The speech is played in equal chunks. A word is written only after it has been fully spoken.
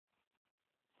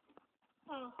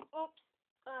Oops.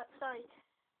 Sorry.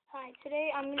 Hi, today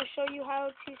I'm going to show you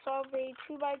how to solve a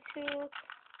 2x2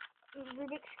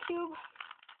 Rubik's Cube.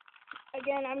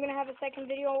 Again, I'm going to have a second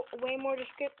video, way more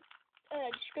descriptive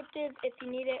if you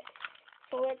need it.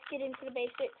 So let's get into the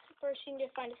basics. First, you need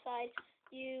to find a side.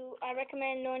 I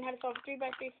recommend knowing how to solve a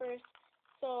 3x3 first.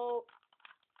 So,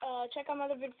 check out my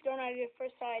other videos if you don't know how to do the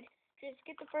first side. Just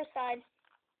get the first side.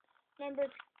 Remember,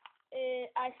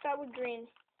 I start with green.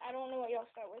 I don't know what y'all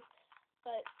start with.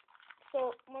 But,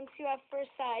 so, once you have first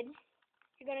side,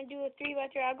 you're going to do a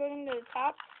 3x3 algorithm to the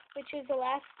top, which is the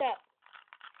last step.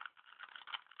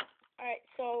 Alright,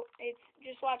 so,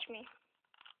 just watch me.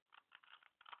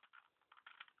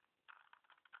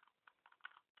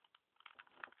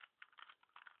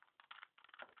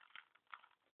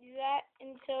 Do that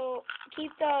until,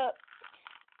 keep the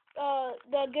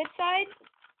good side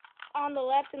on the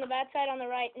left and the bad side on the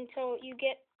right until you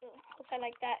get the whole side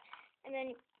like that. And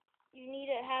then you need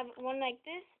to have one like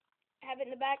this, have it in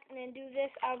the back, and then do this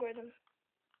algorithm.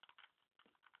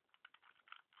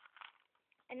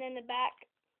 And then the back.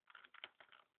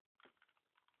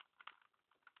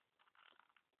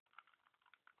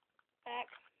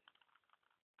 Back.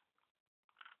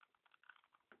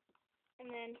 And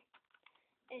then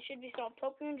it should be solved.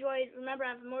 Hope you enjoyed. Remember,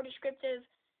 I have a more descriptive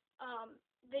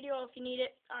video if you need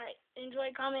it. Alright,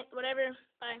 enjoy, comment, whatever.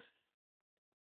 Bye.